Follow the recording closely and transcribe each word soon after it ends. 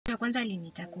Kwanza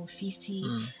aliniita kwa ofisi,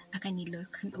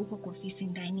 akanilock huko kwa ofisi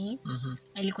ndani.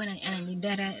 Alikuwa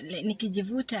ananidara,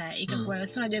 nikijivuta ikakuwa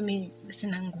sio, unajua mimi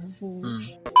sina nguvu.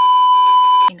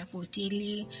 Na kwa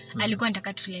hoteli alikuwa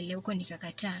anataka tulele huko,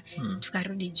 nikakataa.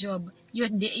 Tukarudi job.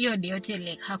 Hiyo yote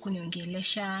like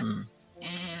hakuniongelesha.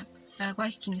 Alikuwa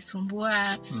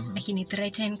akinisumbua,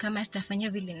 akinithreaten kama sitafanya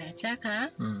vile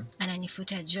nataka,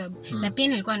 ananifuta job. Na pia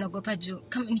nilikuwa naogopa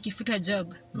kama nikifutwa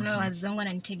job, na wazazi wangu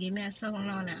wananitegemea, so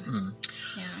unaona.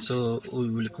 So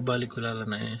ulikubali kulala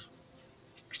naye?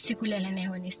 Sikulala naye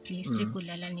honestly,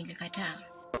 sikulala, nilikataa.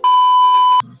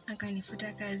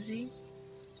 Akanifuta kazi,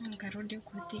 nikarudi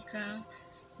kuthika.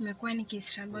 Nimekuwa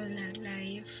nikistruggle na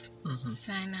life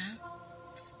sana.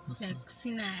 Like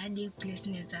sina hadi place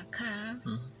naweza kaa.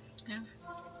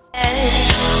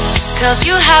 Cause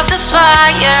you have the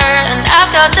fire and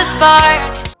I've got the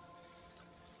spark.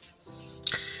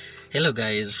 Hello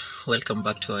guys, welcome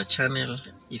back to our channel.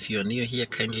 If you are new here,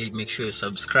 kindly make sure you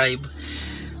subscribe.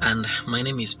 And my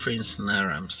name is Prince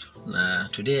Narams.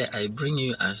 Today I bring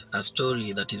you a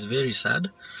story that is very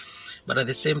sad, but at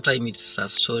the same time it's a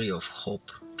story of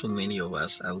hope to many of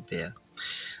us out there.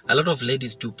 A lot of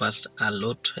ladies do pass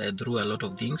through a lot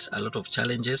of things, a lot of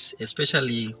challenges,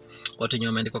 especially watu wenye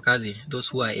wameandikwa kazi, those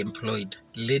who are employed.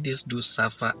 Ladies do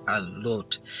suffer a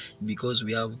lot because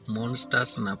we have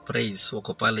monsters na praise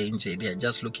wako pale nje. They are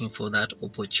just looking for that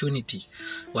opportunity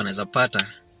wanaweza pata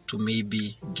to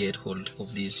maybe get hold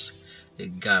of these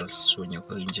girls wenye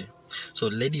wako nje. So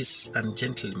ladies and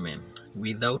gentlemen,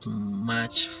 without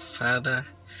much further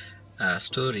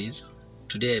stories,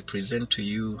 today I present to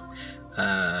you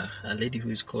a lady who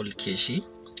is called Keshi.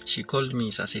 She called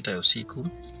me saa 6 usiku.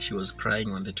 She was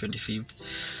crying on the 25th,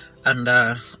 and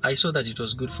I saw that it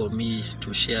was good for me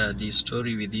to share this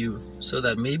story with you, so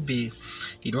that maybe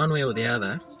in one way or the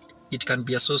other it can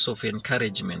be a source of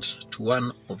encouragement to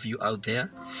one of you out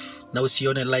there. Now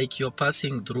usione like you're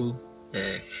passing through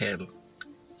hell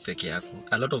peke yako.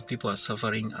 A lot of people are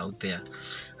suffering out there,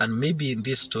 and maybe in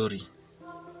this story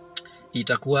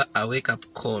itakuwa a wake up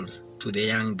call to the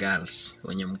young girls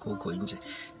wenye mko huko nje.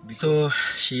 So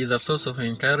she is a source of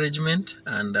encouragement,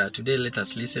 and today let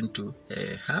us listen to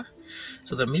her,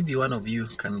 so that maybe one of you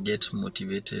can get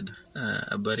motivated.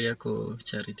 Habari yako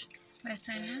Charity?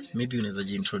 Sana. Maybe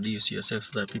unaweza introduce yourself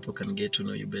so that people can get to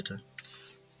know you better.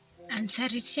 I'm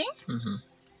Charity.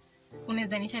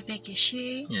 Unaweza nita pia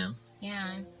Keshi.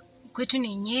 Yeah. Kwetu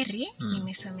ni Nyeri,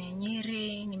 nimesomea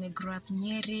Nyeri, nimegrow up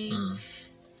Nyeri.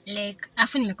 Like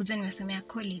afu nimekuja nimesomea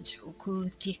college huku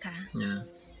Thika.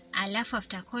 Alafu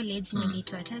after college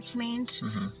niliitwa attachment.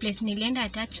 Place nilienda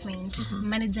attachment,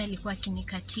 manager alikuwa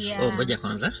akinikatia. Ngoja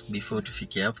kwanza before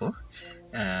tufike hapo.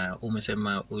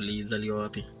 Umesema ulizaliwa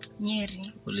wapi?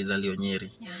 Nyeri. Ulizaliwa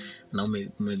Nyeri. Na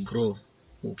umegrow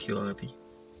ukiwa wapi?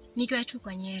 Nikiwa tu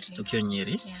kwa Nyeri. Ukiwa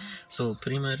Nyeri? So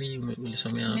primary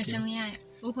ulisomea wapi? Nimesomea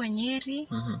huko Nyeri.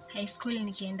 High school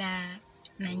nikienda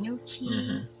Nanyuki.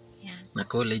 Na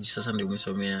college sasa ndio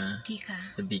umesomea Thika.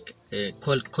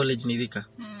 College ni Thika.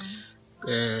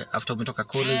 After umetoka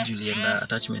college ulienda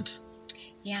attachment?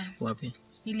 Wapi?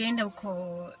 Nilienda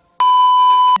huko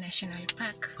National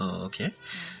Park. Okay.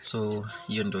 So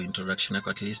hiyo ndio introduction yako,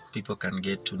 at least people can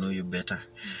get to know you better.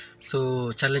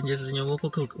 So challenges zenye uko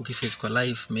ukiface kwa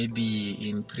life, maybe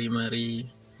in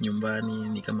primary, nyumbani,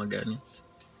 ni kama gani?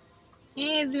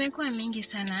 Zimekuwa mingi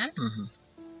sana.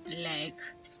 Like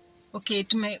okay,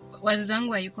 wazazi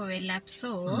wangu hayuko well up,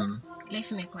 so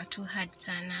life imekuwa too hard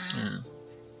sana.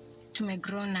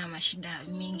 Tumegrow na mashida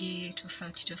mingi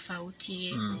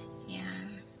tofauti.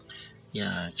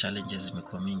 Challenges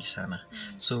zimekuwa mingi sana.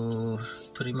 So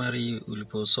primary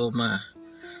uliposoma,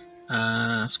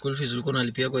 school fees ulikuwa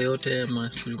unalipia kwa yote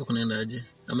ama kulikuwa kunaenda aje?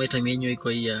 Ama time yenyewe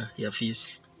iko ya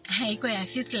fees? Haiko ya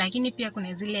fees, lakini pia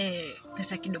kuna zile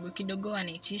pesa kidogo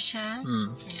wanaitisha.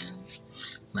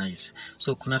 Nice.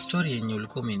 So kuna story yenye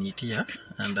ulikuwa umeniitia,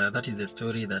 and that is the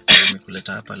story that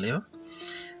nimekuleta hapa leo.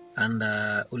 And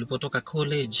ulipotoka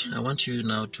college, I want you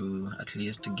now to at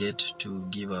least get to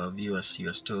give our viewers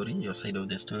your story, your side of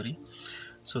the story,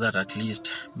 so that at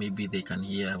least maybe they can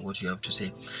hear what you have to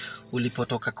say.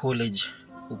 Ulipotoka college,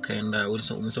 ukaenda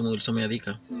ulisomea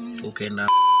Thika, ukaenda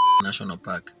National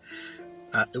Park.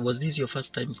 Was this your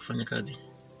first time kufanya kazi?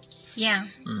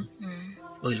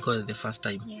 Ilikuwa the first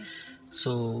time? Yes.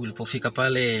 So ulipofika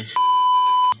pale,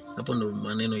 hapo ndo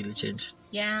maneno ili change?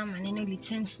 Maneno ili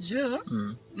change juu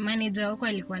manager wako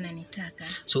alikuwa ananitaka.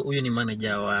 So huyu ni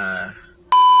manager wa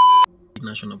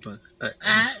National Park?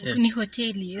 Ni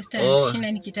hoteli,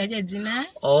 sina nikitaja jina.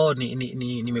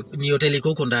 Ni hoteli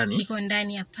iko ndani? Iko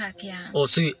ndani ya park,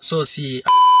 so si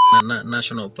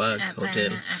National Park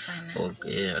Hotel. Hapana.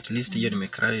 Okay, at least hiyo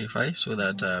nimeclarify so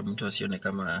that mtu asione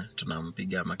kama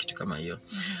tunampiga ama kitu kama hiyo.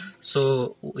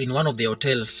 So in one of the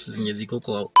hotels zenye ziko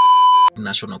kwa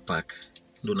National Park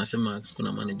ndio unasema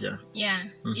kuna manager. Yeah,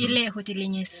 ile hoteli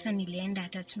yenye sasa nilienda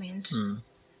attachment.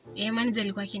 Manager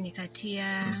alikuwa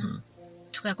akinikatia,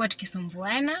 tukakuwa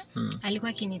tukisumbuana,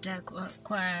 alikuwa akinita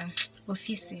kwa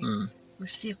ofisi.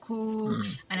 Usiku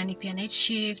ananipia night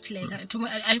shift, like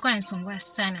alikuwa ananisumbua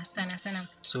sana.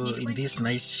 So in this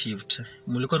night shift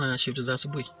mlikuwa na shift za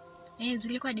asubuhi?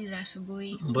 Zilikuwa za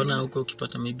asubuhi. Mbona huko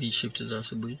ukipata maybe shift za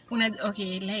asubuhi?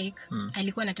 Okay, like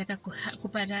alikuwa anataka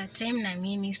kupata time na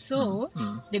mimi, so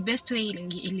the best way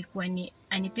ilikuwa ni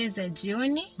anipeza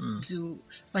jioni juu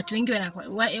watu wengi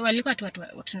walikuwa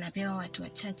tunapewa watu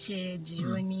wachache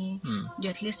jioni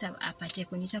ndio at least apate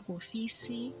kuniita kwa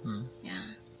ofisi. Yeah.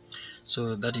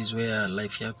 So that is where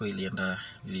life yako ilienda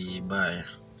vibaya.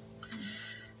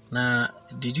 Na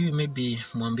did you maybe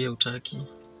mwambie utaki?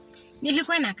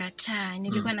 Nilikuwa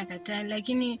nakataa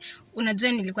lakini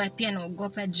unajua nilikuwa pia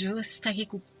naogopa juu sitaki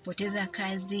kupoteza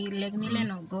kazi, like nile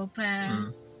naogopa.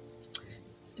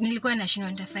 Nilikuwa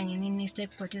nashindwa nitafanya nini, sitaki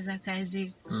kupoteza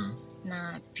kazi.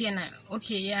 Na pia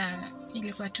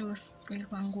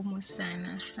ilikuwa ngumu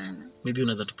sana. Maybe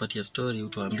unaweza tupatia story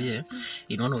utuambie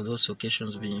in one of those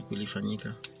occasions venye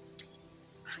kulifanyika.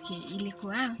 Okay,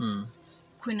 ilikuwa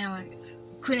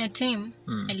kuna time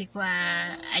alikuwa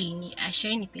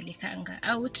ashainipelekanga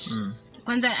out.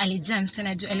 Kwanza alijam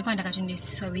sana juu alikuwa anataka tuende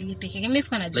sisi wawili peke yake. Mimi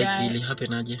sikuwa najua. Like ili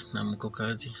happen aje na mko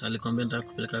kazi? Alikwambia nataka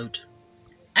kupeleka out?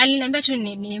 Aliniambia tu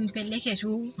nimpeleke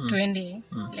tu tuende.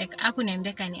 Like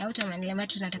hakuniambia kani out ama niliambia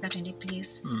tu nataka tuende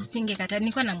place. Singekataa,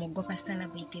 nilikuwa namuogopa sana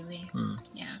by the way.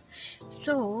 Yeah.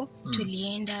 So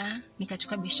tulienda,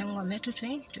 nikachukua biashara yangu ametu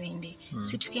tuende.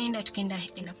 Si tukaenda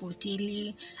kwa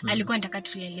hoteli. Alikuwa anataka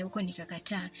tulele huko,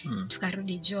 nikakataa.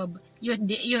 Tukarudi job.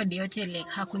 Hiyo yote like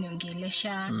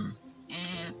hakuniongelesha.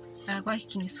 Alikuwa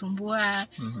akinisumbua,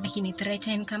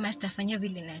 akinithreaten kama sitafanya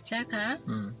vile nataka,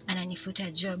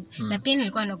 ananifuta job. Na pia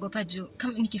nilikuwa naogopa juu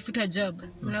kama nikifuta job,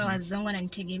 wazongo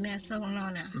wananitegemea, so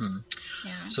unaona.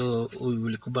 Yeah. So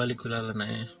ulikubali kulala na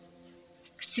yeye?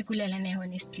 Sikulala naye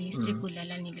honestly,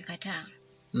 sikulala, nilikataa.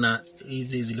 Na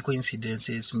hizi zilikuwa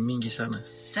incidences mingi sana?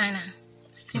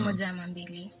 Si moja ama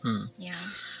mbili.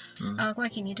 Yeah. Alikuwa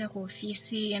akiniita kwa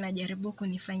ofisi, anajaribu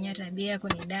kunifanyia tabia,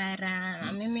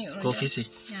 kunidara. Mimi kwa ofisi?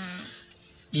 Yeah.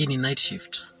 Hii ni night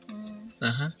shift?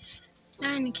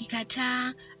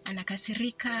 Nikikataa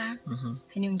anakasirika,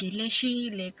 aniongeleshi,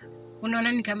 like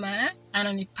unaona ni kama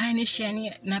ananipunish,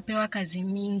 yani napewa kazi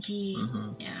mingi.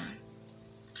 Yeah.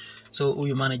 So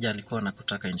huyu manager alikuwa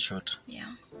anakutaka in short?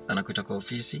 Yeah. Anakuita kwa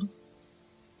ofisi?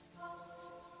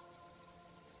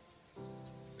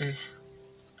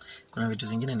 Kuna vitu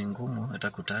zingine ni ngumu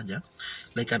hata kutaja.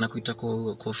 Like anakuita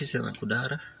kwa ofisi na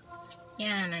kudara?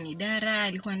 Yeah, ananidara.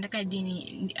 Alikuwa anataka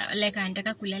dini, like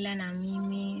anataka kulala na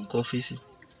mimi. Kwa ofisi?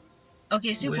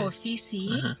 Okay, si kwa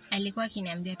ofisi. Alikuwa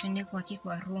akiniambia tuende kwake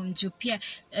kwa room. Juu pia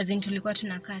tulikuwa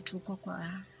tunakaa tu huko kwa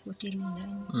hoteli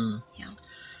ndani. Yeah.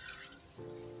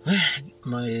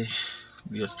 My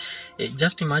viewers,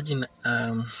 just imagine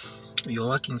you're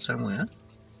working somewhere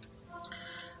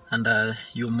and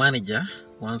your manager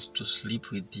wants to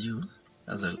sleep with you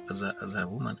as a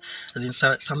woman. As in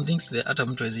some things that hata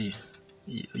mtu hizi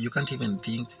you can't even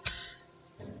think,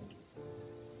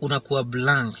 unakuwa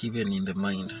blank even in the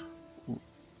mind.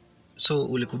 So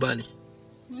ulikubali?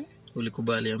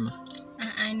 Ulikubali ama?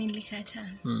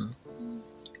 Nilikataa.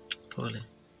 Pole.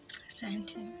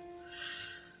 Asante.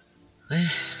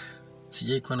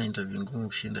 Sijai kuwa na interview ngumu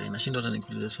kushinda. Inashindwa hata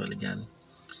nikuulize swali gani.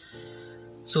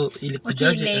 So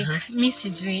ilikujaje? Okay, like mimi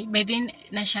sijui, but then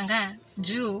nashangaa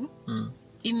juu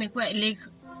imekuwa like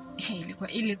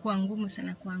ilikuwa ngumu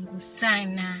sana kwangu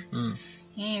sana.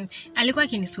 Alikuwa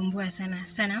akinisumbua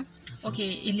sana.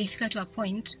 Okay, ilifika to a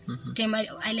point tema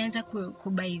alianza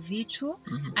kubai vitu,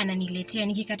 ananiletea,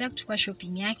 nikikataa kuchukua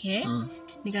shopping yake,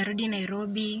 nikarudi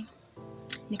Nairobi,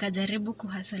 nikajaribu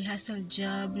hustle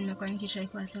job, nimekuwa nikitry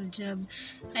hustle job.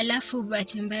 Alafu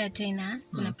bahati mbaya tena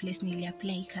kuna place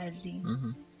niliapply kazi.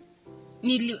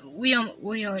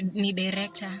 Huyo ni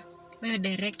director. Huyo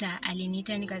director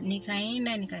aliniita,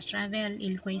 nikaenda nikatravel,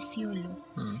 ilikuwa Isiolo.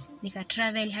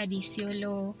 Nikatravel hadi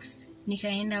Isiolo,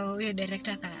 nikaenda. Huyo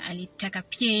director alitaka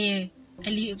pia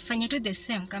alifanya tu the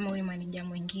same kama huyo manager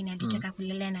mwingine, alitaka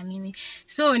kulala na mimi.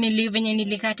 So venye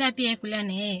nilikataa pia kulala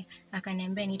na yeye,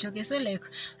 akaniambia nitoke. So like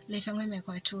life yangu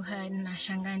imekuwa tu hard, na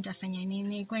shangaa nitafanya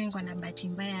nini, kwani niko na bahati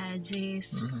mbaya aje.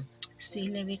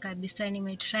 Sielewi kabisa.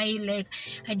 Nimetry like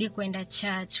hadi kwenda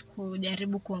church,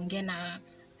 kujaribu kuongea na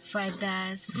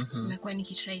fathers nimekuwa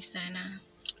nikitry sana.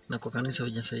 Na kwa kanisa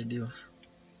hujasaidiwa?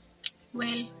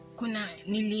 Well,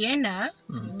 nilienda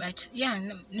but yeah,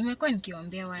 nimekuwa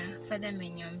nikiombewa, father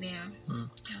ameniombea.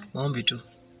 Maombi tu.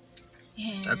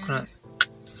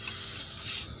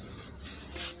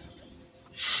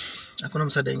 Hakuna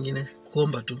msaada mwingine,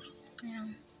 kuomba tu. Yeah.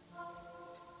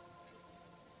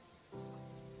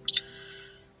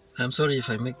 I'm sorry if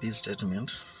I make this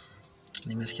statement.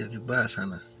 Nimesikia vibaya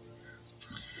sana.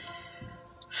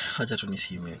 Acha tu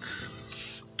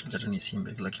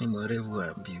nisimbe, lakini mwerevu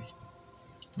haambiwi.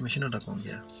 Nimeshindwa hata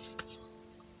kuongea.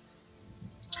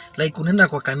 Like unaenda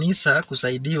kwa kanisa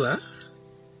kusaidiwa,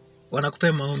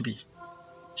 wanakupea maombi.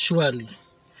 Surely.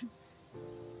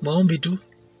 Maombi tu.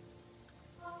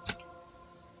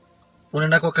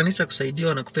 Unaenda kwa kanisa kusaidiwa,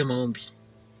 wanakupea maombi.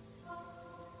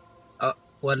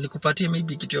 Walikupatia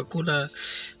maybe kitu ya kula,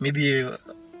 maybe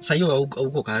sayo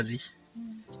hauko kazi.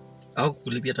 Au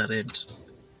kulipia ta rent.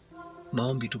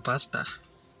 Maombi tu, pastor.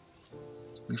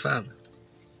 Ni father.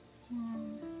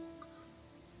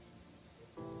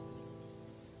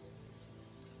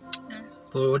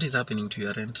 What is happening to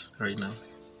your rent right now?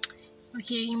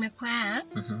 Okay, imekuwa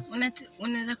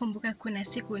unaweza kumbuka kuna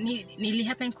siku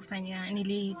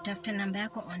nilitafuta namba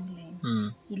yako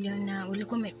online. Niliona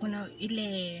ulikuwa kuna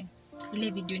ile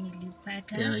video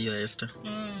nilipata. Yeah, hiyo Esther.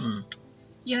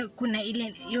 Yo kuna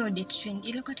hiyo date 20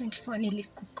 ilikuwa 24,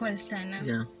 nilikukall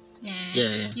sana.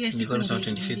 Yeah. Hiyo siku ni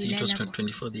 25th, it was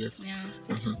 24th, yes.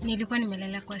 Nilikuwa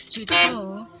nimelala kwa street,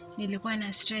 so nilikuwa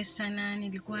na stress sana,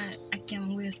 nilikuwa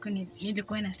akiamua siku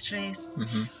nilikuwa na stress.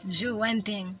 One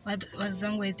thing wazazi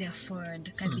wangu hawezi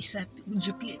afford kabisa.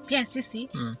 Pia sisi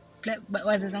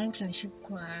wazazi wangu tunaishi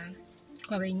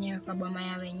kwa wenyewe, kwa boma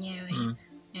ya wenyewe.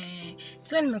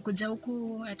 So nimekuja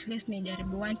huku at least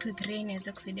nijaribu 1 2 3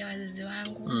 niweza kusaidia wazazi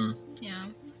wangu.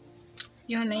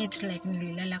 You know, it's like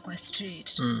nililala kwa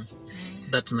street.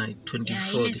 That night 24th.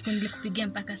 Yeah, ile siku nilikupigia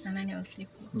mpaka saa 8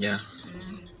 usiku.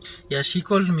 Yeah, she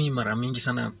called me mara mingi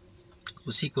sana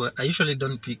usiku. I usually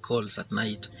don't pick calls at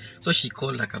night. So she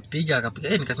called, akapiga.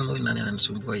 Nikasema huyu nani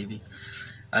ananisumbua hivi.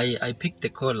 I picked the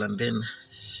call and then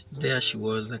there she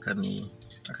was,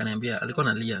 akaniambia alikuwa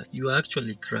analia. You are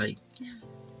actually crying.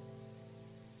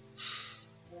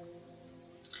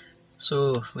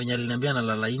 So when aliniambia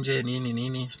nalala nje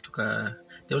nini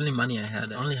the only money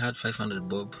I only had 500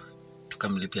 bob.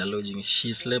 Tukamlipia lodging.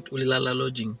 She slept, ulilala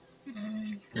lodging.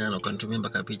 Yeah, na ukanitumia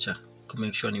mpaka picha to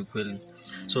make sure ni ukweli.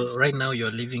 So right now you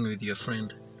are living with your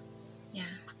friend.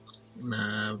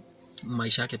 Na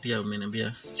maisha yake pia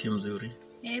umeniambia si mzuri.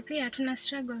 Pia tuna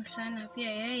struggle sana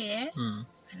pia yeye.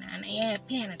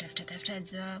 Pia anatafuta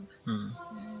job.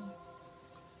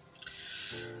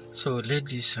 So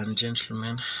ladies and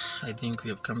gentlemen, I think we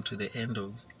have come to the end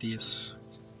of this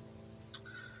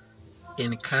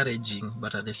encouraging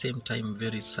but at the same time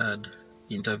very sad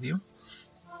interview.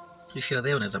 If you are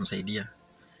there, unaweza msaidia.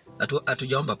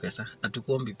 Hatujaomba pesa,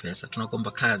 hatukuombi pesa,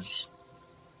 tunakuomba kazi.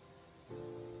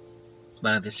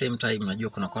 But at the same time najua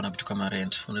kuna vitu kama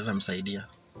rent, unaweza msaidia.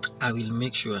 I will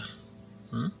make sure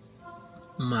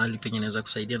mahali penye naweza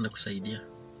kusaidia na kusaidia.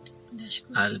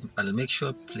 I'll make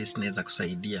sure place naweza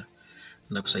kusaidia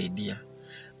na kusaidia.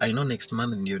 I know next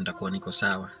month ndio nitakuwa niko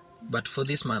sawa, but for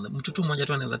this month mtu tu mmoja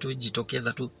tu anaweza tu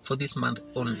jitokeza tu for this month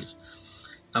only.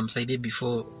 Amsaidie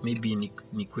before maybe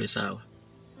nikuwe sawa.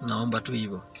 Naomba tu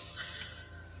hivyo.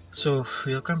 So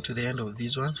we have come to the end of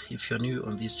this one. If you're new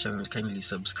on this channel, kindly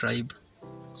subscribe,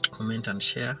 comment and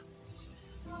share.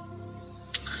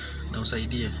 Na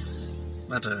usaidie.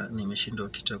 Hata nimeshindwa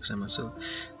kitu kusema. So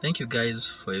thank you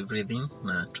guys for everything,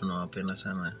 na tunawapenda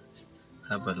sana.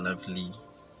 Have a lovely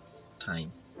time.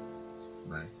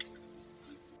 Bye.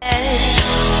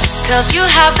 'Cause you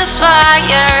have the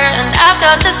fire and I've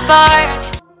got the spark.